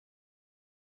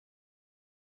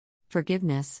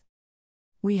Forgiveness.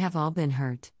 We have all been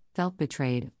hurt, felt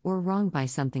betrayed, or wronged by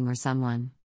something or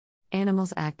someone.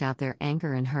 Animals act out their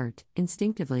anger and hurt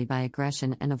instinctively by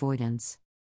aggression and avoidance.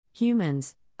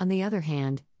 Humans, on the other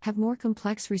hand, have more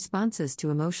complex responses to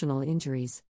emotional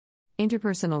injuries.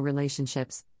 Interpersonal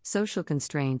relationships, social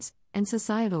constraints, and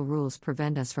societal rules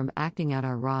prevent us from acting out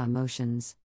our raw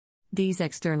emotions. These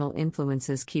external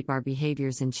influences keep our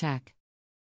behaviors in check.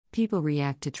 People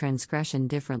react to transgression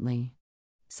differently.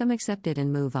 Some accept it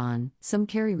and move on, some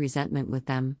carry resentment with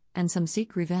them, and some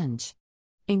seek revenge.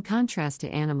 In contrast to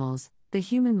animals, the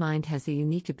human mind has the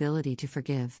unique ability to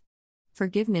forgive.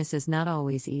 Forgiveness is not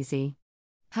always easy.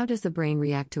 How does the brain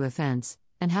react to offense,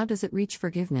 and how does it reach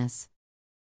forgiveness?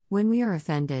 When we are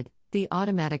offended, the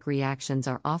automatic reactions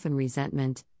are often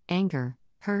resentment, anger,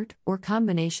 hurt, or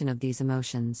combination of these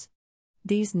emotions.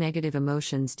 These negative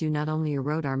emotions do not only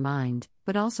erode our mind,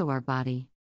 but also our body.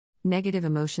 Negative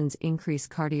emotions increase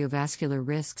cardiovascular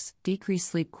risks, decrease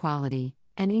sleep quality,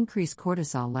 and increase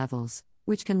cortisol levels,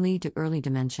 which can lead to early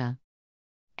dementia.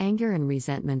 Anger and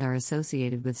resentment are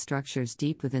associated with structures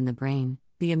deep within the brain,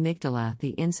 the amygdala, the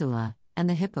insula, and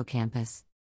the hippocampus.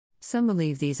 Some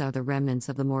believe these are the remnants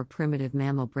of the more primitive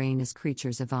mammal brain as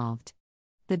creatures evolved.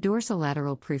 The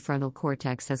dorsolateral prefrontal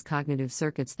cortex has cognitive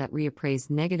circuits that reappraise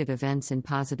negative events in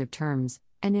positive terms,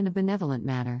 and in a benevolent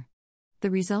manner. The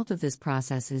result of this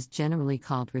process is generally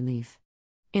called relief.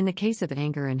 In the case of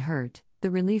anger and hurt,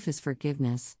 the relief is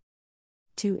forgiveness.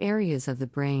 Two areas of the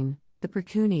brain, the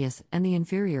precuneus and the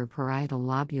inferior parietal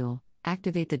lobule,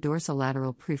 activate the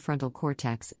dorsolateral prefrontal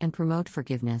cortex and promote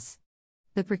forgiveness.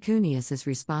 The precuneus is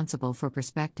responsible for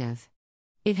perspective.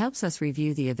 It helps us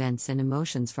review the events and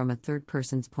emotions from a third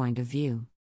person's point of view.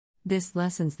 This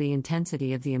lessens the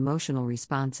intensity of the emotional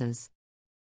responses.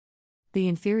 The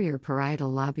inferior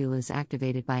parietal lobule is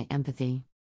activated by empathy.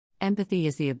 Empathy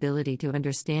is the ability to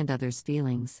understand others'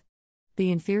 feelings.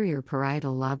 The inferior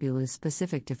parietal lobule is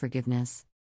specific to forgiveness.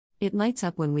 It lights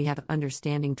up when we have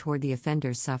understanding toward the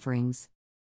offender's sufferings.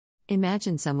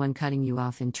 Imagine someone cutting you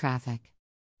off in traffic.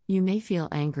 You may feel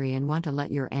angry and want to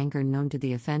let your anger known to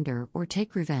the offender or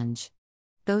take revenge.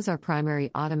 Those are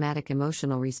primary automatic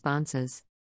emotional responses.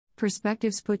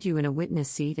 Perspectives put you in a witness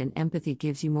seat, and empathy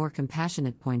gives you more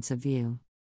compassionate points of view.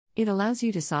 It allows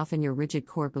you to soften your rigid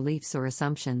core beliefs or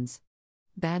assumptions.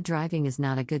 Bad driving is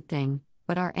not a good thing,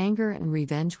 but are anger and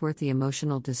revenge worth the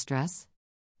emotional distress?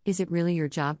 Is it really your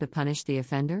job to punish the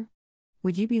offender?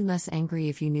 Would you be less angry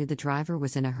if you knew the driver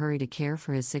was in a hurry to care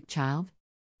for his sick child?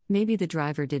 Maybe the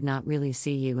driver did not really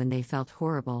see you and they felt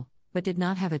horrible, but did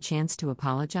not have a chance to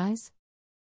apologize?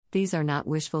 These are not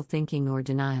wishful thinking or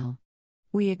denial.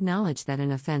 We acknowledge that an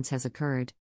offense has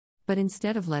occurred. But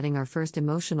instead of letting our first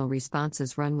emotional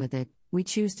responses run with it, we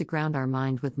choose to ground our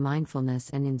mind with mindfulness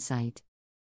and insight.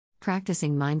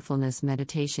 Practicing mindfulness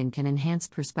meditation can enhance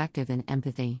perspective and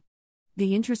empathy.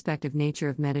 The introspective nature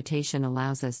of meditation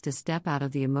allows us to step out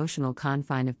of the emotional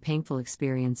confine of painful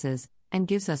experiences and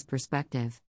gives us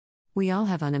perspective. We all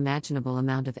have an unimaginable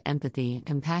amount of empathy and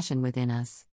compassion within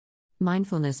us.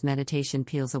 Mindfulness meditation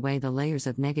peels away the layers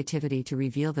of negativity to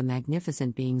reveal the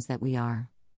magnificent beings that we are.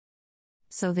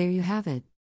 So there you have it.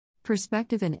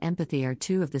 Perspective and empathy are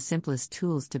two of the simplest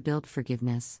tools to build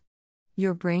forgiveness.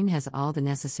 Your brain has all the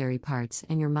necessary parts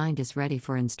and your mind is ready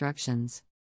for instructions.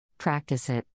 Practice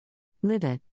it. Live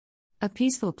it. A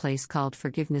peaceful place called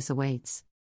forgiveness awaits.